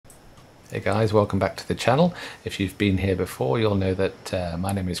Hey guys, welcome back to the channel. If you've been here before, you'll know that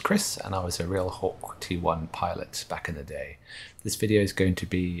my name is Chris and I was a real Hawk T1 pilot back in the day. This video is going to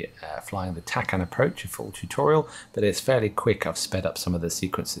be flying the TACAN approach, a full tutorial, but it's fairly quick. I've sped up some of the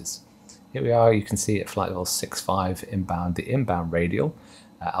sequences. Here we are, you can see at flight level 6.5 inbound, the inbound radial.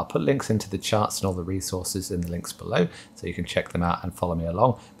 I'll put links into the charts and all the resources in the links below so you can check them out and follow me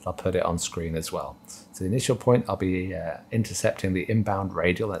along, but I'll put it on screen as well. So the initial point, I'll be intercepting the inbound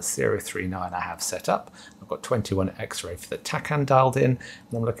radial, that's 039 I have set up. I've got 21 X-ray for the TACAN dialed in,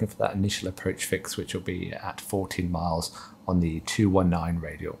 and I'm looking for that initial approach fix, which will be at 14 miles on the 219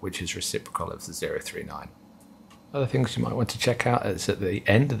 radial, which is reciprocal of the 039. Other things you might want to check out is at the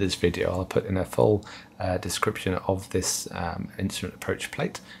end of this video I'll put in a full description of this instrument approach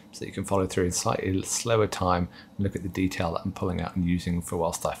plate so that you can follow through in slightly slower time and look at the detail that I'm pulling out and using for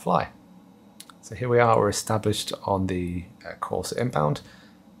whilst I fly. So here we are, we're established on the course inbound,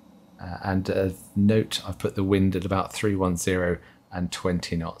 and note I've put the wind at about 310 and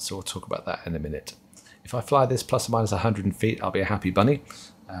 20 knots, so we'll talk about that in a minute. If I fly this plus or minus 100 feet, I'll be a happy bunny.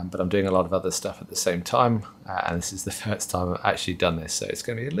 But I'm doing a lot of other stuff at the same time, and this is the first time I've actually done this, so it's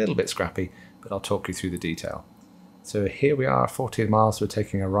going to be a little bit scrappy, but I'll talk you through the detail. So here we are, 14 miles, we're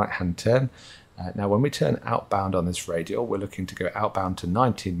taking a right-hand turn. Now when we turn outbound on this radial, we're looking to go outbound to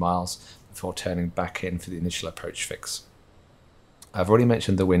 19 miles before turning back in for the initial approach fix. I've already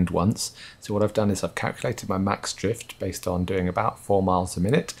mentioned the wind once, so what I've done is I've calculated my max drift based on doing about 4 miles a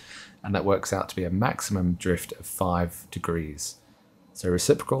minute, and that works out to be a maximum drift of 5 degrees. So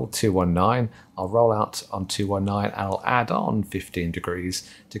reciprocal 219, I'll roll out on 219 and I'll add on 15 degrees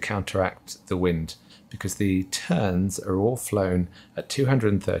to counteract the wind because the turns are all flown at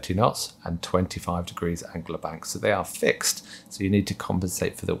 230 knots and 25 degrees angular bank. So they are fixed, so you need to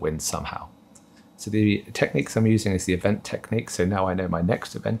compensate for the wind somehow. So the techniques I'm using is the event technique. So now I know my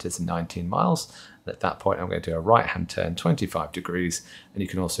next event is 19 miles. And at that point, I'm going to do a right-hand turn 25 degrees. And you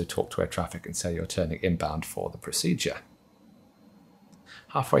can also talk to air traffic and say you're turning inbound for the procedure.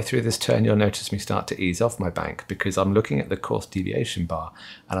 Halfway through this turn, you'll notice me start to ease off my bank because I'm looking at the course deviation bar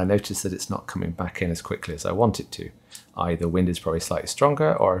and I notice that it's not coming back in as quickly as I want it to. i.e. the wind is probably slightly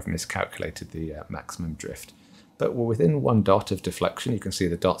stronger or I've miscalculated the maximum drift. But we're within 1 dot of deflection. You can see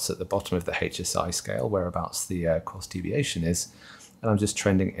the dots at the bottom of the HSI scale, whereabouts the course deviation is. And I'm just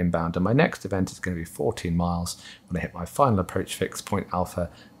trending inbound. And my next event is going to be 14 miles when I hit my final approach fix, point alpha,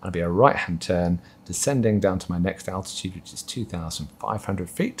 and it'll be a right-hand turn, descending down to my next altitude, which is 2,500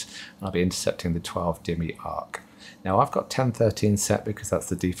 feet, and I'll be intercepting the 12 Dimi arc. Now I've got 1013 set because that's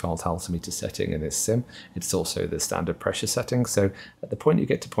the default altimeter setting in this sim. It's also the standard pressure setting, so at the point you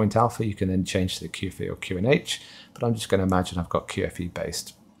get to point alpha, you can then change to the QFE or QNH, but I'm just going to imagine I've got QFE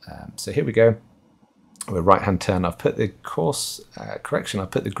based. So here we go. With right-hand turn, I've put the course correction, I've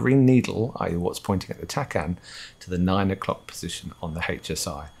put the green needle, i.e. what's pointing at the TACAN, to the 9 o'clock position on the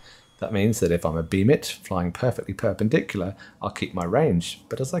HSI. That means that if I'm a beamit flying perfectly perpendicular, I'll keep my range.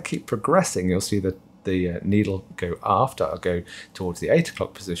 But as I keep progressing, you'll see that the needle go aft, I'll go towards the 8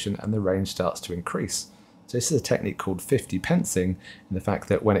 o'clock position, and the range starts to increase. So this is a technique called 50 pensing, in the fact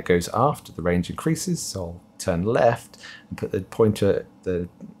that when it goes aft, the range increases, so I'll turn left and put the pointer, the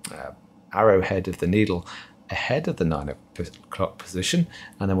arrowhead of the needle ahead of the 9 o'clock position,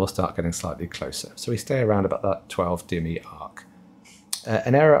 and then we'll start getting slightly closer. So we stay around about that 12 Dimi arc.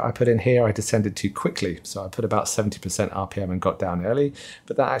 An error I put in here, I descended too quickly, so I put about 70% RPM and got down early,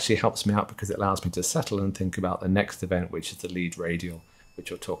 but that actually helps me out because it allows me to settle and think about the next event, which is the lead radial,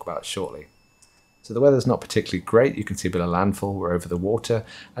 which we'll talk about shortly. So the weather's not particularly great. You can see a bit of landfall, we're over the water,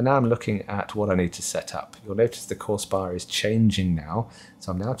 and now I'm looking at what I need to set up. You'll notice the course bar is changing now,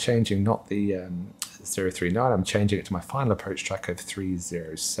 so I'm now changing not the 039, I'm changing it to my final approach track of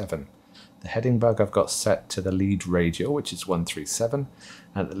 307. The heading bug I've got set to the lead radial, which is 137,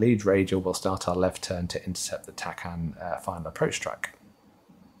 and at the lead radial we'll start our left turn to intercept the TACAN final approach track.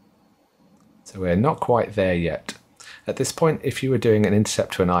 So we're not quite there yet. At this point, if you were doing an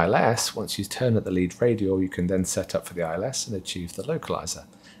intercept to an ILS, once you turn at the lead radial, you can then set up for the ILS and achieve the localizer.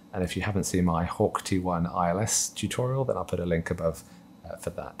 And if you haven't seen my Hawk T1 ILS tutorial, then I'll put a link above for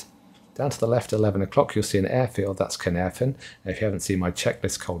that. Down to the left, 11 o'clock, you'll see an airfield, that's Caernarfon. If you haven't seen my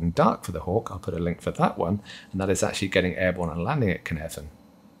checklist cold and dark for the Hawk, I'll put a link for that one, and that is actually getting airborne and landing at Caernarfon.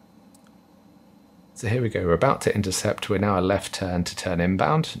 So here we go, we're about to intercept, we're now a left turn to turn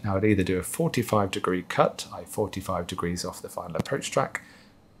inbound. Now I'd either do a 45-degree cut, i.e. 45 degrees off the final approach track,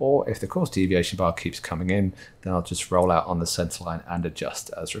 or if the course deviation bar keeps coming in, then I'll just roll out on the centerline and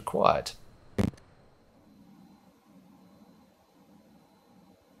adjust as required.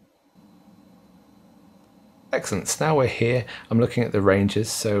 Excellent. So now we're here. I'm looking at the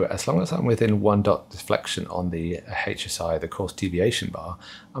ranges. So as long as I'm within 1 dot deflection on the HSI, the course deviation bar,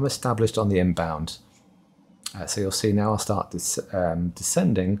 I'm established on the inbound. So you'll see now I'll start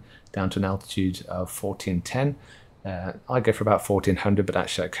descending down to an altitude of 1410. I go for about 1400, but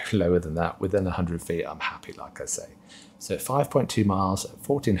actually I go lower than that. Within 100 feet, I'm happy, like I say. So 5.2 miles at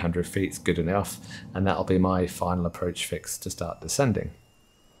 1400 feet is good enough, and that'll be my final approach fix to start descending.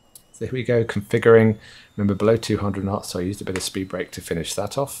 So here we go, configuring. Remember, below 200 knots, so I used a bit of speed brake to finish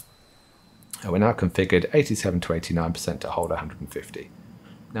that off. And we're now configured 87 to 89% to hold 150.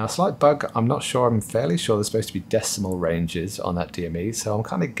 Now, a slight bug, I'm fairly sure there's supposed to be decimal ranges on that DME, so I'm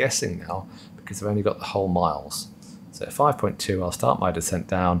kind of guessing now because I've only got the whole miles. So at 5.2, I'll start my descent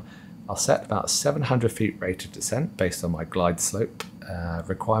down. I'll set about 700 feet rate of descent based on my glide slope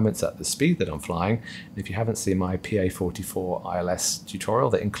requirements at the speed that I'm flying. And if you haven't seen my PA44 ILS tutorial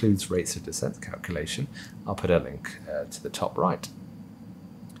that includes rates of descent calculation, I'll put a link to the top right.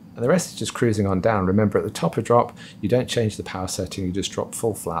 And the rest is just cruising on down. Remember, at the top of drop, you don't change the power setting, you just drop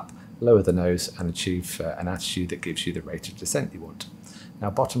full flap, lower the nose, and achieve an attitude that gives you the rate of descent you want. Now,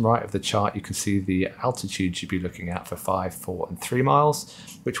 bottom right of the chart, you can see the altitudes you'd be looking at for 5, 4, and 3 miles,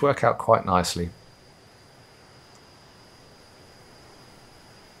 which work out quite nicely.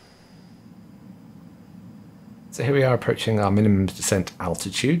 So here we are approaching our minimum descent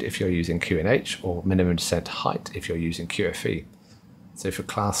altitude if you're using QNH, or minimum descent height if you're using QFE. So for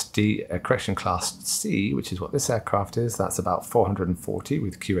Class D, Class C, which is what this aircraft is, that's about 440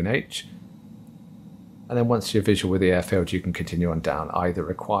 with QNH. And then once you're visual with the airfield, you can continue on down, either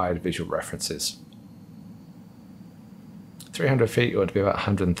required visual references. 300 feet, you want to be about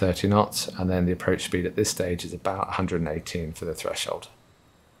 130 knots, and then the approach speed at this stage is about 118 for the threshold.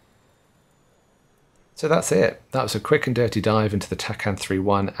 So that's it. That was a quick and dirty dive into the TACAN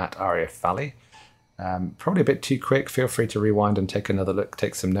 3.1 at RAF Valley. Probably a bit too quick. Feel free to rewind and take another look,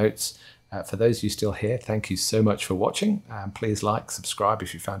 take some notes. For those of you still here, thank you so much for watching. Please like, subscribe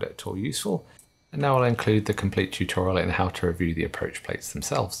if you found it at all useful. And now I'll include the complete tutorial in how to review the approach plates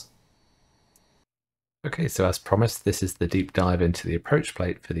themselves. Okay, so as promised, this is the deep dive into the approach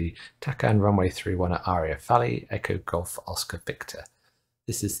plate for the TACAN runway 31 at RAF Valley, Echo Golf Oscar Victor.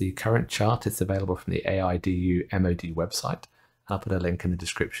 This is the current chart. It's available from the AIDU MOD website. I'll put a link in the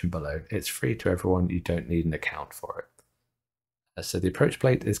description below. It's free to everyone. You don't need an account for it. So the approach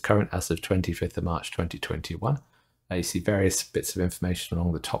plate is current as of 25th of March 2021. You see various bits of information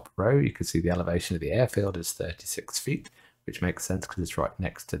along the top row. You can see the elevation of the airfield is 36 feet, which makes sense because it's right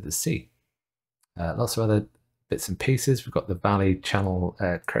next to the sea. Lots of other bits and pieces. We've got the Valley channel,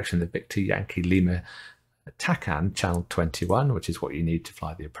 the Victor Yankee Lima TACAN channel 21, which is what you need to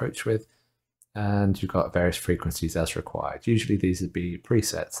fly the approach with. And you've got various frequencies as required. Usually these would be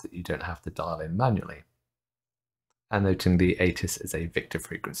presets that you don't have to dial in manually. And noting the ATIS is a Victor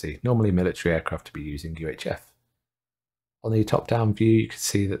frequency, normally military aircraft to be using UHF. On the top-down view, you can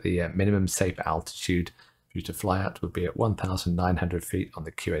see that the minimum safe altitude for you to fly at would be at 1,900 feet on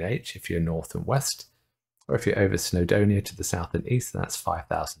the QNH if you're north and west, or if you're over Snowdonia to the south and east, that's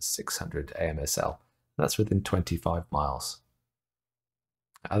 5,600 AMSL. That's within 25 miles.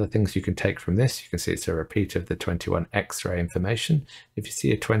 Other things you can take from this, you can see it's a repeat of the 21 X-ray information. If you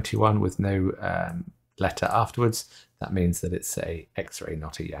see a 21 with no letter afterwards, that means that it's a X-ray,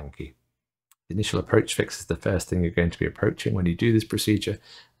 not a Yankee. The initial approach fix is the first thing you're going to be approaching when you do this procedure,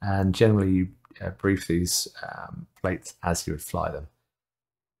 and generally you brief these plates as you would fly them.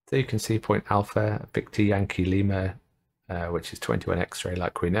 So you can see point alpha, Victor Yankee Lima, which is 21 X-ray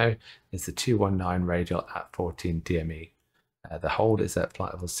like we know, is the 219 radial at 14 DME. The hold is at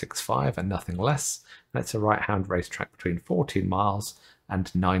flight level 65 and nothing less, and it's a right-hand racetrack between 14 miles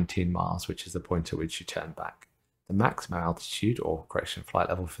and 19 miles, which is the point at which you turn back. The maximum altitude, or correction, flight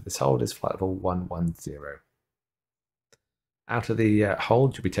level for this hold is flight level 110. Out of the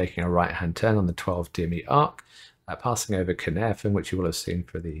hold, you'll be taking a right-hand turn on the 12 DME arc, passing over Caernarfon, which you will have seen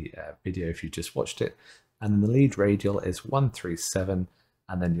for the video if you just watched it, and then the lead radial is 137,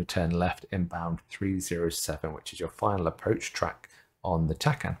 and then you'll turn left inbound 307, which is your final approach track on the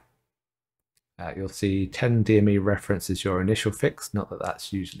TACAN. You'll see 10 DME reference is your initial fix, not that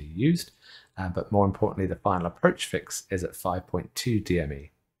that's usually used, but more importantly, the final approach fix is at 5.2 DME.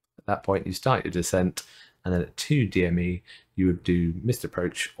 At that point, you start your descent, and then at 2 DME, you would do missed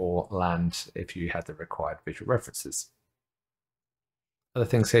approach or land if you had the required visual references. Other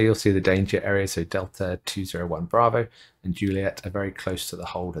things here, you'll see the danger area, so Delta 201 Bravo and Juliet are very close to the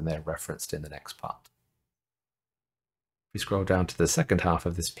hold, and they're referenced in the next part. If we scroll down to the second half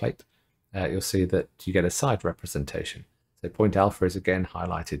of this plate, you'll see that you get a side representation. So point alpha is again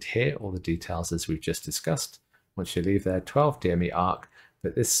highlighted here, all the details as we've just discussed. Once you leave there, 12 DME arc,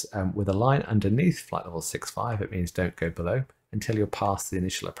 but this with a line underneath flight level 65, it means don't go below until you're past the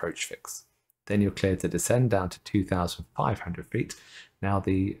initial approach fix. Then you're cleared to descend down to 2,500 feet. Now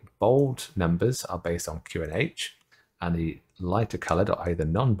the bold numbers are based on QNH, and the lighter coloured or either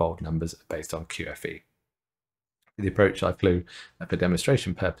non-bold numbers are based on QFE. The approach I flew for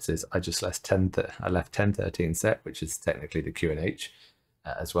demonstration purposes, I left 1013 set, which is technically the QNH,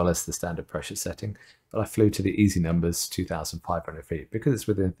 as well as the standard pressure setting, but I flew to the easy numbers, 2,500 feet, because it's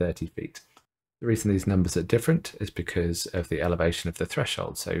within 30 feet. The reason these numbers are different is because of the elevation of the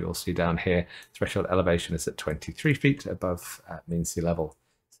threshold. So you'll see down here, threshold elevation is at 23 feet above mean sea level.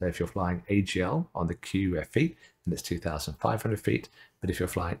 So if you're flying AGL on the QFE, then it's 2,500 feet. But if you're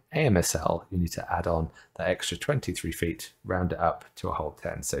flying AMSL, you need to add on that extra 23 feet, round it up to a whole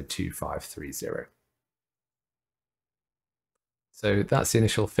 10, so 2,530. So that's the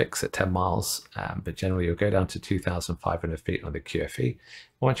initial fix at 10 miles, but generally you'll go down to 2,500 feet on the QFE.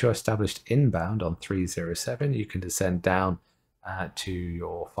 Once you're established inbound on 307, you can descend down to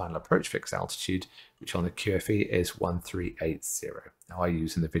your final approach fix altitude, which on the QFE is 1380. Now I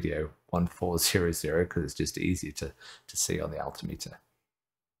use in the video 1400 because it's just easier to see on the altimeter.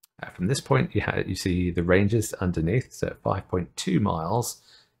 From this point, you see the ranges underneath, so at 5.2 miles,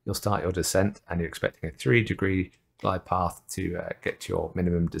 you'll start your descent and you're expecting a 3-degree glide path to get to your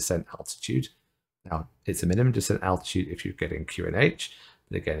minimum descent altitude. Now, it's a minimum descent altitude if you're getting QNH,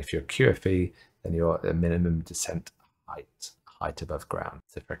 but again, if you're QFE, then you're a minimum descent height above ground.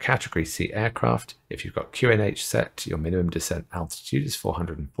 So for a Category C aircraft, if you've got QNH set, your minimum descent altitude is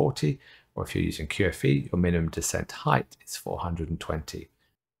 440, or if you're using QFE, your minimum descent height is 420.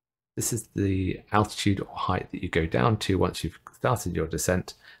 This is the altitude or height that you go down to once you've started your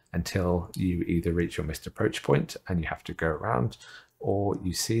descent until you either reach your missed approach point and you have to go around, or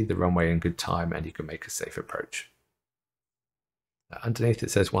you see the runway in good time and you can make a safe approach. Underneath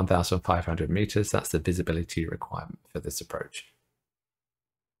it says 1,500 meters. That's the visibility requirement for this approach.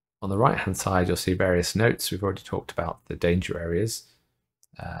 On the right hand side, you'll see various notes. We've already talked about the danger areas.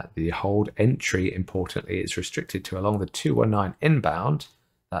 The hold entry, importantly, is restricted to along the 219 inbound.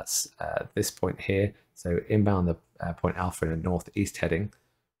 That's this point here. So inbound the point alpha in a northeast heading,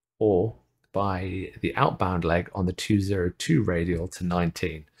 or by the outbound leg on the 202 radial to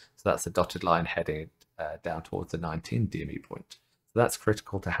 19. So that's the dotted line heading down towards the 19 DME point. So that's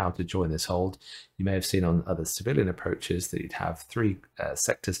critical to how to join this hold. You may have seen on other civilian approaches that you'd have 3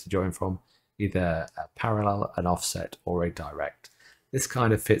 sectors to join from, either a parallel, an offset, or a direct. This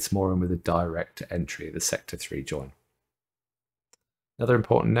kind of fits more in with a direct entry, the sector 3 join. Another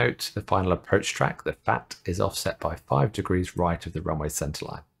important note, the final approach track, the FAT, is offset by 5 degrees right of the runway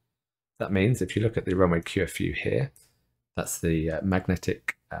centerline. That means if you look at the runway QFU here, that's the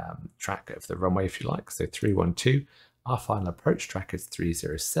magnetic track of the runway, if you like. So 312, our final approach track is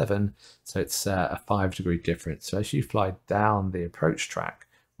 307, so it's a 5-degree difference. So as you fly down the approach track,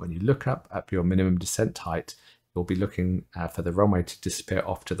 when you look up your minimum descent height, you'll be looking for the runway to disappear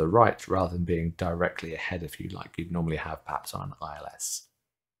off to the right rather than being directly ahead of you like you'd normally have perhaps on an ILS.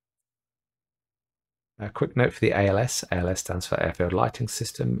 A quick note for the ALS. ALS stands for Airfield Lighting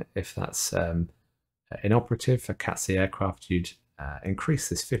System. If that's inoperative for Cat C aircraft, you'd increase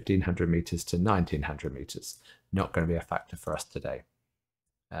this 1,500 meters to 1,900 meters. Not going to be a factor for us today.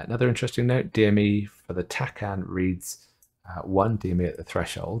 Another interesting note, DME for the TACAN reads 1 DME at the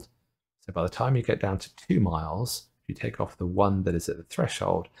threshold. So by the time you get down to 2 miles, if you take off the 1 that is at the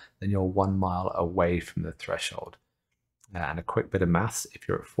threshold, then you're 1 mile away from the threshold. And a quick bit of maths, if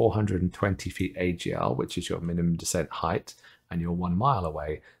you're at 420 feet AGL, which is your minimum descent height, and you're 1 mile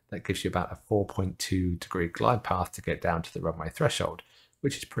away, that gives you about a 4.2 degree glide path to get down to the runway threshold,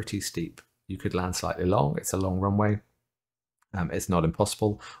 which is pretty steep. You could land slightly long, it's a long runway. It's not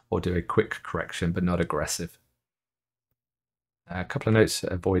impossible, or do a quick correction, but not aggressive. A couple of notes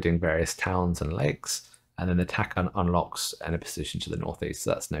avoiding various towns and lakes, and then the TACAN unlocks in a position to the northeast,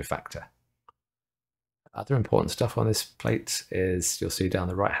 so that's no factor. Other important stuff on this plate is you'll see down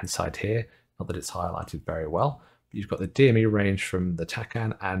the right hand side here, not that it's highlighted very well, but you've got the DME range from the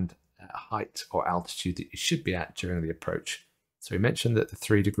TACAN and height or altitude that you should be at during the approach. So we mentioned that the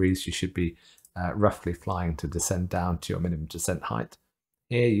 3 degrees you should be roughly flying to descend down to your minimum descent height.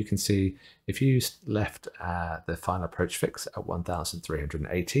 Here you can see if you left the final approach fix at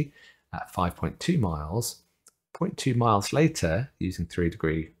 1,380 at 5.2 miles, 0.2 miles later, using 3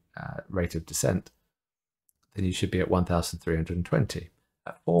 degree rate of descent, then you should be at 1,320.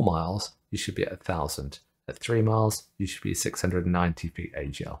 At 4 miles, you should be at 1,000. At 3 miles, you should be 690 feet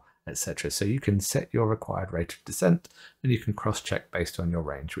AGL, etc. So you can set your required rate of descent and you can cross-check based on your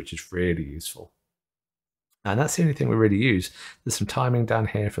range, which is really useful. And that's the only thing we really use. There's some timing down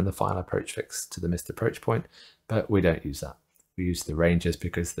here from the final approach fix to the missed approach point, but we don't use that. We use the ranges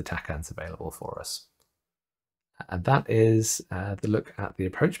because the TACAN's available for us. And that is the look at the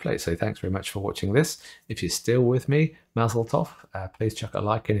approach plate. So thanks very much for watching this. If you're still with me, Mazel Tov. Please chuck a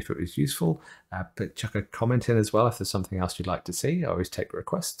like in if it was useful. But chuck a comment in as well if there's something else you'd like to see. I always take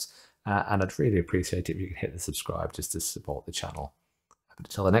requests. And I'd really appreciate it if you could hit the subscribe just to support the channel. But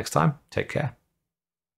until the next time, take care.